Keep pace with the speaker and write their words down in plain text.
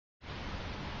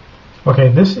Okay,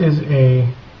 this is a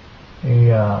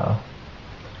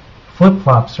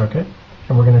flip-flop circuit,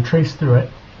 and we're going to trace through it.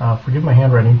 Forgive my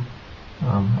handwriting.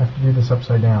 I have to do this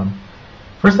upside down.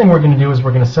 First thing we're going to do is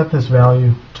we're going to set this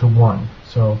value to 1.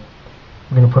 So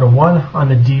we're going to put a 1 on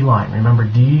the D line. Remember,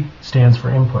 D stands for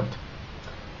input.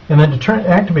 And then to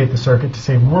activate the circuit, to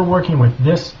say we're working with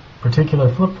this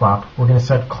particular flip-flop, we're going to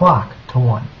set clock to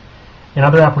 1. In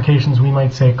other applications, we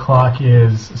might say clock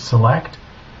is select,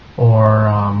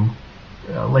 or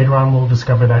later on we'll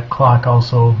discover that clock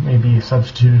also may be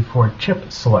substituted for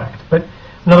chip select. But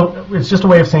no, it's just a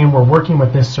way of saying we're working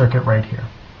with this circuit right here.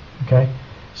 Okay,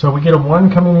 so we get a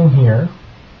 1 coming in here,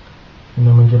 and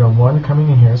then we get a 1 coming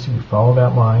in here. So we follow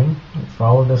that line, we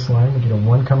follow this line, we get a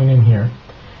 1 coming in here.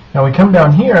 Now we come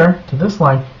down here to this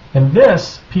line, and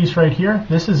this piece right here,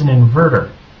 this is an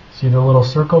inverter. See the little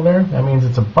circle there? That means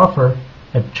it's a buffer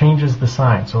that changes the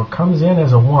sign. So it comes in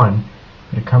as a 1,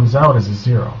 and it comes out as a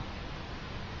 0.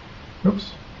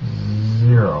 Oops,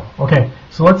 0. Okay,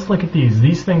 so let's look at these.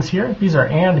 These things here, these are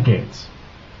AND gates.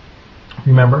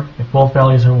 Remember, if both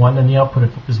values are 1, then the output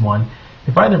is 1.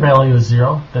 If either value is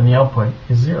 0, then the output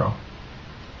is 0.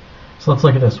 So let's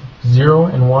look at this. 0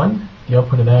 and 1, the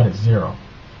output of that is 0.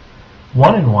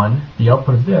 1 and 1, the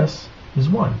output of this is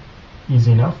 1.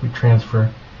 Easy enough. We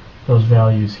transfer those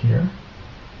values here.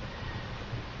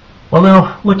 Well,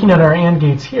 now, looking at our AND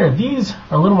gates here, these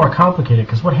are a little more complicated,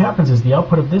 because what happens is the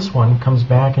output of this one comes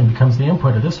back and becomes the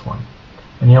input of this one.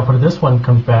 And the output of this one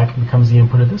comes back and becomes the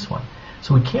input of this one.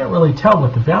 So we can't really tell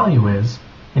what the value is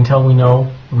until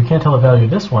we can't tell the value of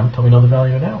this one until we know the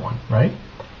value of that one, right?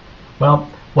 Well,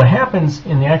 what happens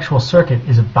in the actual circuit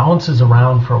is it bounces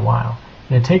around for a while.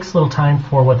 And it takes a little time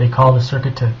for what they call the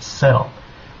circuit to settle,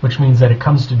 which means that it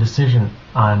comes to decision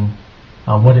on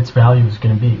what its value is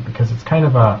going to be, because it's kind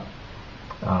of a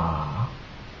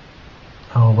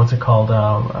what's it called?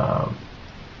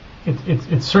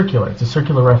 It's circular. It's a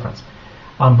circular reference.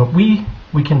 But we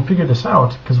can figure this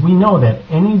out because we know that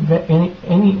any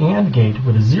AND gate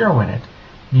with a 0 in it,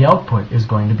 the output is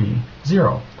going to be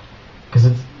 0. Because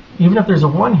even if there's a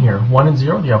 1 here, 1 and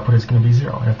 0, the output is going to be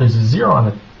 0. And if there's a 0 on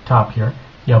the top here,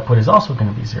 the output is also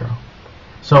going to be 0.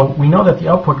 So we know that the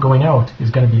output going out is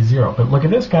going to be 0. But look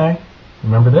at this guy.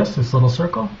 Remember this little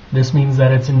circle? This means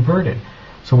that it's inverted.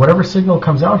 So whatever signal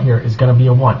comes out here is going to be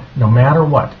a 1, no matter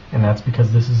what. And that's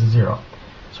because this is a 0.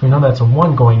 So we know that's a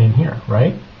 1 going in here,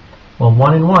 right? Well,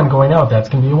 1 and 1 going out, that's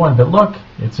going to be a 1. But look,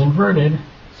 it's inverted,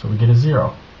 so we get a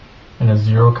 0. And a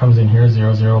 0 comes in here,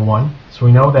 0, 0, 1. So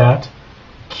we know that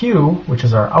Q, which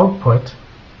is our output,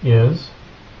 is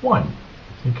 1.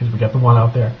 Because we got the 1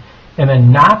 out there. And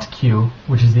then not Q,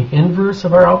 which is the inverse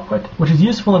of our output, which is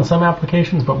useful in some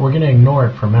applications, but we're going to ignore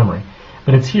it for memory.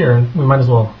 But it's here, and we might as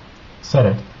well set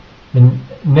it. The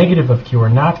negative of Q, or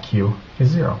not Q, is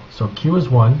 0. So Q is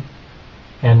 1,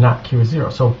 and not Q is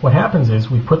 0. So what happens is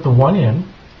we put the 1 in,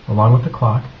 along with the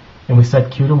clock, and we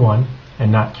set Q to 1,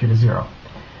 and not Q to 0.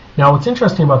 Now what's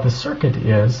interesting about this circuit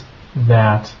is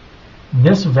that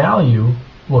this value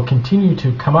will continue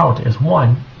to come out as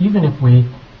 1 even if we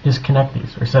disconnect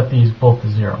these or set these both to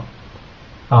 0.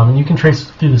 And you can trace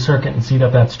through the circuit and see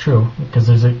that that's true, because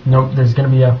there's going to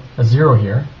be a 0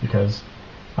 here, because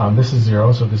this is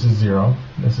 0, so this is 0,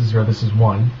 this is 0, this is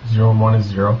 1, 0 and 1 is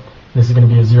 0. This is going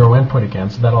to be a 0 input again,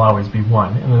 so that'll always be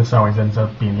 1, and this always ends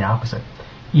up being the opposite,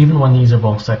 even when these are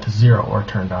both set to 0 or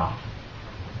turned off.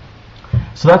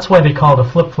 So that's why they call it a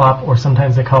flip-flop, or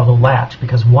sometimes they call it a latch,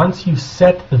 because once you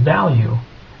set the value,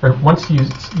 or once you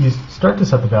start to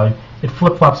set the value, it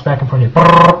flip-flops back and forth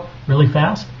here really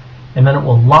fast, and then it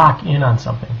will lock in on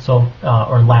something, so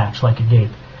or latch, like a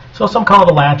gate. So some call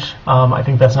it a latch. I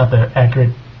think that's not the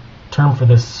accurate term for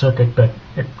this circuit, but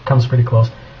it comes pretty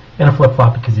close. And a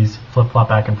flip-flop, because these flip-flop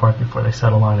back and forth before they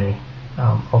settle on a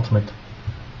ultimate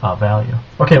value.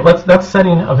 Okay, that's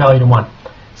setting a value to 1.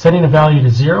 Setting a value to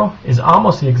 0 is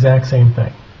almost the exact same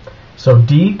thing. So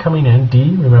D coming in,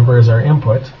 D, remember, is our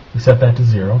input. We set that to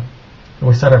 0. And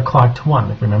we set our clock to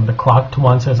 1. Remember, the clock to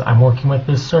 1 says, I'm working with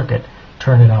this circuit.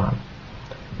 Turn it on.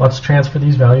 Let's transfer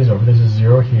these values over. There's a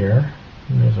 0 here.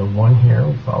 And there's a 1 here.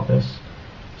 We follow this.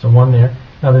 There's a 1 there.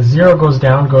 Now the 0 goes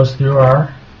down, goes through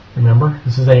our, remember,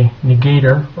 this is a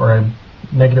negator, or a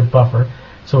negative buffer.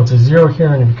 So it's a 0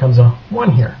 here, and it becomes a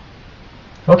 1 here.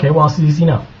 Okay, well, it's easy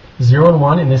enough. 0 and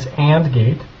 1 in this AND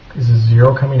gate is a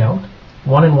 0 coming out.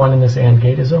 1 and 1 in this AND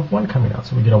gate is a 1 coming out.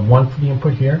 So we get a 1 for the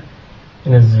input here,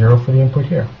 and a 0 for the input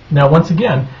here. Now, once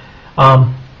again,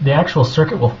 the actual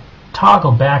circuit will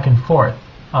toggle back and forth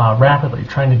rapidly,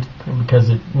 because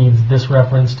it needs this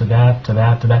reference to that, to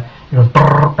that, to that. It goes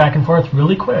back and forth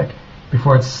really quick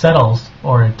before it settles,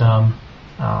 or it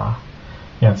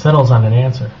Yeah, it settles on an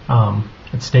answer.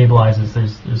 It stabilizes.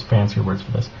 There's fancier words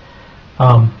for this.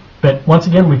 But once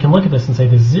again, we can look at this and say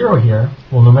there's 0 here.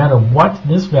 Well, no matter what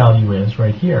this value is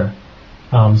right here,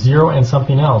 0 and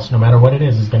something else, no matter what it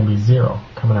is going to be 0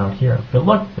 coming out here. But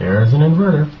look, there's an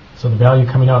inverter, so the value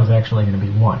coming out is actually going to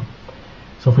be 1.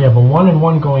 So if we have a 1 and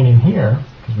 1 going in here,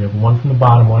 because we have a 1 from the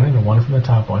bottom one and a 1 from the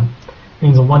top one,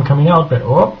 means a 1 coming out, but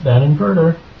oh, that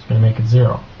inverter is going to make it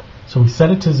 0. So we set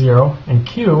it to 0, and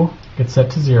Q gets set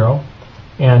to 0,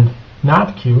 and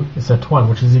not Q is set to 1,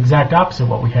 which is the exact opposite of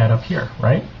what we had up here,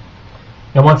 right?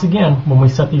 And once again, when we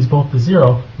set these both to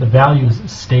 0, the values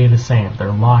stay the same.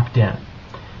 They're locked in.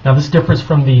 Now this differs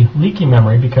from the leaky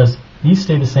memory because these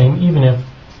stay the same even if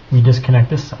we disconnect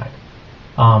this side.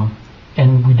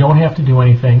 And we don't have to do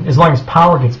anything, as long as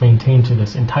power gets maintained to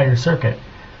this entire circuit,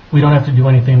 we don't have to do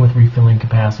anything with refilling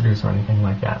capacitors or anything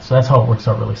like that. So that's how it works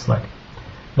out really slick.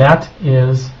 That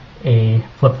is a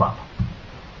flip-flop.